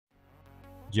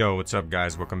Yo, what's up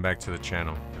guys? Welcome back to the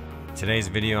channel. Today's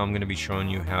video I'm going to be showing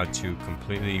you how to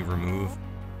completely remove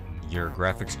your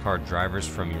graphics card drivers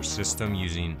from your system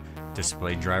using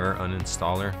Display Driver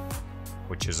Uninstaller,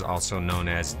 which is also known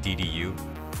as DDU.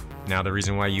 Now the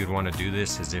reason why you'd want to do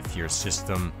this is if your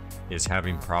system is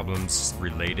having problems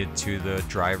related to the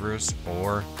drivers,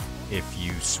 or if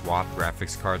you swap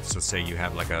graphics cards. So say you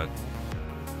have like a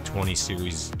 20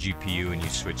 series GPU and you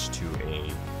switch to a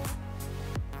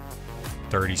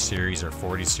 30 series or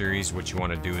 40 series, what you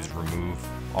want to do is remove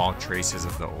all traces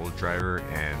of the old driver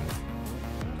and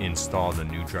install the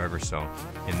new driver. So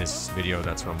in this video,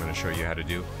 that's what I'm going to show you how to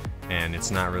do, and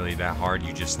it's not really that hard.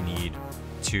 You just need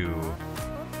to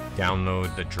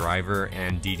download the driver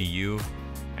and DDU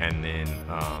and then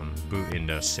boot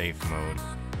into safe mode,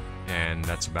 and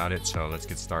that's about it. So let's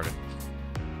get started.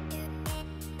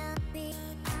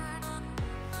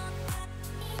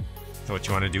 So what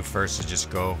you want to do first is just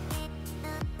go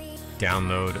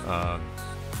download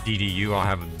DDU. I'll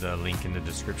have the link in the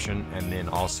description, and then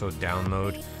also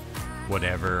download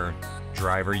whatever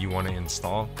driver you want to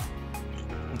install.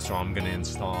 So I'm going to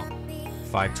install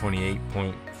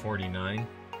 528.49,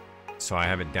 so I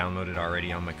have it downloaded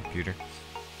already on my computer.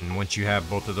 And once you have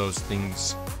both of those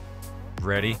things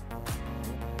ready,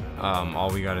 all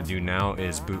we got to do now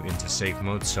is boot into safe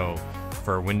mode. So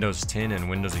for Windows 10 and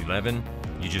Windows 11,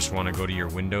 you just want to go to your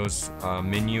Windows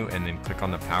menu and then click on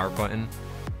the power button.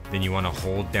 Then you want to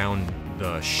hold down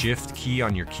the shift key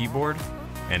on your keyboard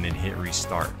and then hit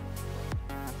restart.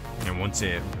 And once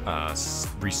it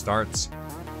restarts,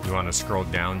 you want to scroll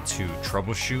down to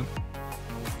troubleshoot,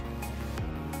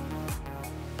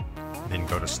 then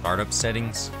go to startup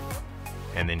settings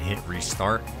and then hit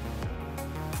restart.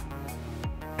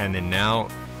 And then now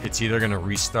it's either going to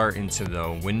restart into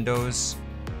the Windows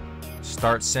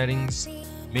start settings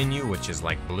menu, which is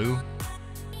like blue,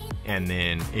 and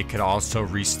then it could also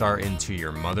restart into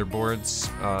your motherboard's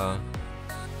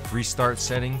restart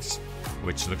settings,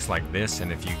 which looks like this. And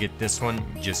if you get this one,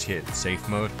 just hit safe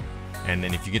mode, and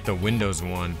then if you get the Windows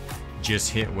one,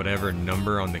 just hit whatever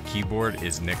number on the keyboard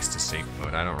is next to safe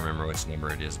mode. I don't remember which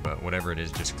number it is, but whatever it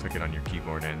is, just click it on your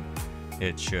keyboard and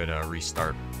it should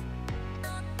restart.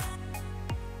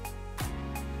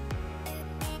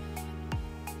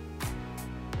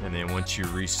 And then once you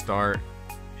restart,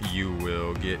 you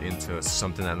will get into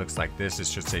something that looks like this. It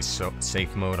should say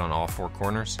safe mode on all four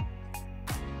corners.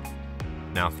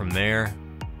 Now from there,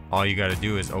 all you got to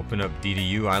do is open up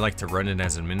DDU. I like to run it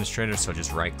as administrator, so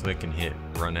just right click and hit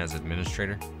run as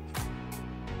administrator.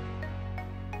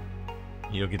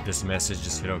 You'll get this message,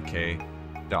 just hit OK.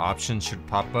 The options should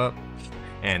pop up,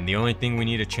 and the only thing we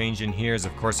need to change in here is,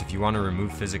 of course, if you want to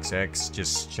remove Physics X,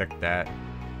 just check that.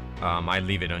 I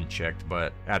leave it unchecked,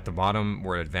 but at the bottom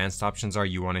where advanced options are,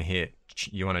 you want to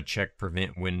check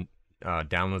prevent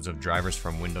downloads of drivers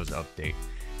from Windows Update.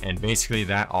 And basically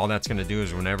all that's going to do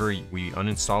is whenever we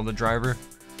uninstall the driver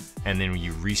and then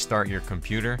you restart your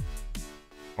computer,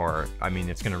 or I mean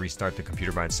it's going to restart the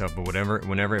computer by itself, but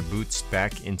whenever it boots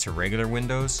back into regular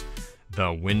Windows,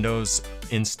 the Windows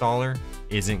installer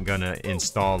isn't going to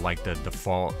install like the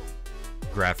default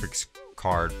graphics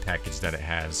card package that it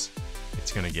has.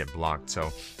 It's gonna get blocked.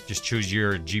 So just choose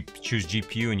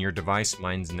GPU in your device,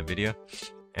 mine's in the video,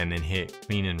 and then hit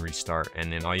clean and restart.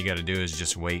 And then all you gotta do is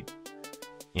just wait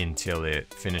until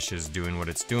it finishes doing what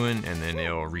it's doing, and then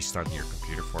it'll restart your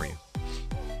computer for you.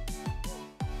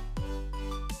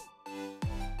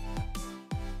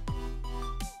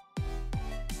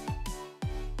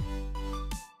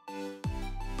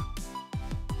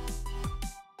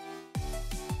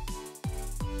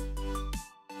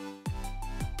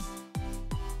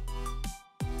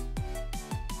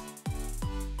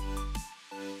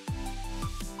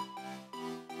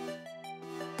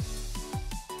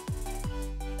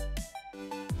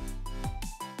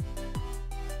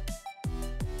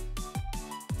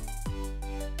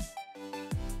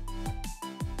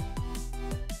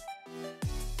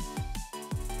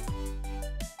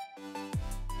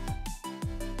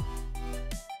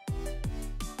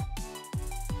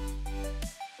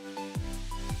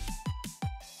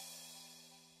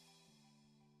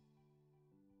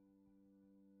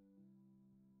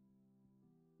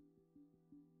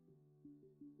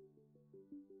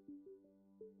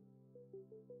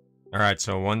 Alright,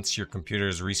 so once your computer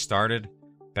is restarted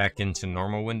back into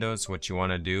normal Windows, what you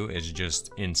want to do is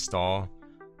just install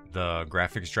the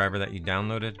graphics driver that you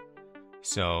downloaded.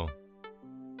 So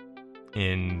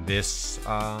in this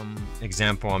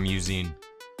example, I'm using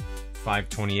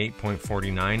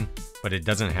 528.49, but it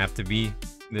doesn't have to be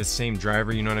this same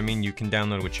driver, you know what I mean? You can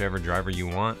download whichever driver you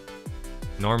want.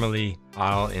 Normally,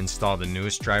 I'll install the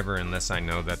newest driver unless I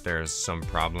know that there's some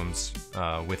problems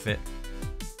with it.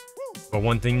 But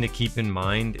one thing to keep in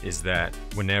mind is that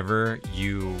whenever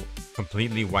you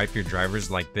completely wipe your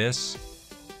drivers like this,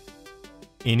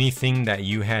 anything that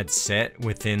you had set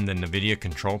within the NVIDIA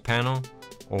control panel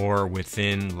or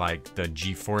within like the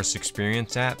GeForce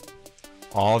Experience app,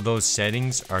 all those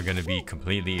settings are going to be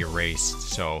completely erased.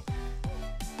 So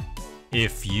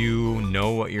if you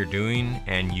know what you're doing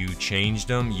and you changed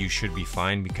them, you should be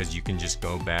fine, because you can just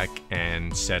go back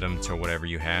and set them to whatever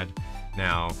you had.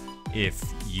 Now, if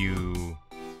you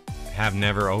have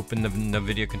never opened the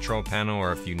NVIDIA control panel,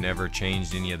 or if you never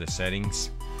changed any of the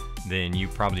settings, then you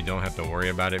probably don't have to worry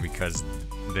about it, because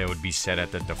they would be set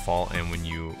at the default, and when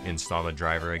you install the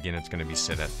driver again, it's going to be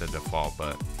set at the default.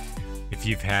 But if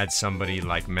you've had somebody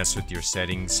like mess with your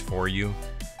settings for you,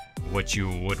 what you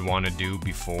would want to do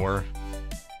before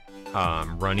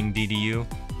running DDU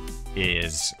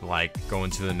is like go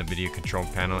into the NVIDIA control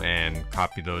panel and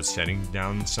copy those settings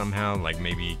down somehow, like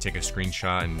maybe take a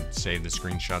screenshot and save the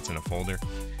screenshots in a folder.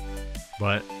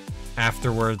 But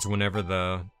afterwards, whenever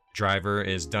the driver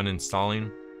is done installing,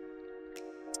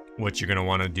 what you're going to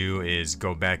want to do is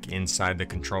go back inside the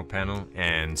control panel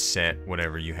and set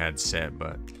whatever you had set.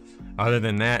 But other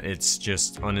than that, it's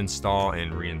just uninstall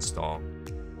and reinstall.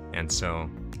 And so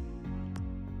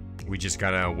we just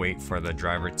gotta wait for the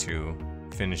driver to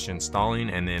finish installing,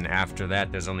 and then after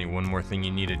that there's only one more thing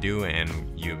you need to do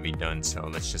and you'll be done. So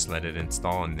let's just let it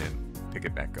install and then pick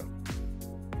it back up.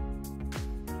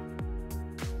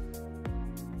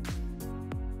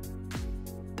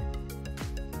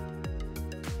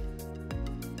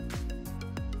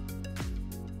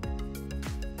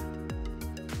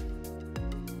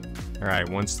 Alright,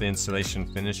 once the installation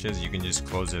finishes, you can just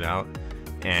close it out,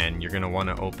 and you're going to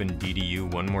want to open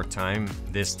DDU one more time,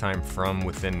 this time from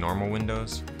within normal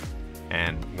Windows.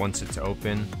 And once it's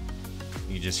open,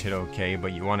 you just hit OK,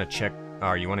 but you want to check,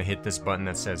 or you want to hit this button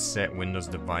that says Set Windows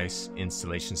Device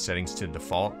Installation Settings to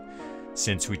Default.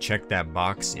 Since we checked that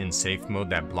box in safe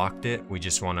mode that blocked it, we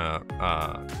just want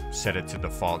to set it to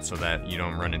default so that you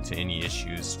don't run into any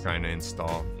issues trying to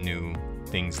install new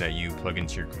things that you plug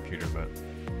into your computer. But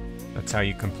that's how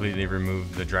you completely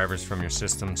remove the drivers from your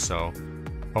system. So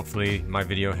hopefully my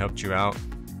video helped you out.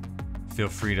 Feel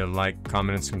free to like,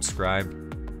 comment, and subscribe,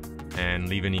 and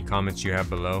leave any comments you have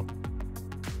below.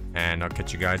 And I'll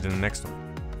catch you guys in the next one.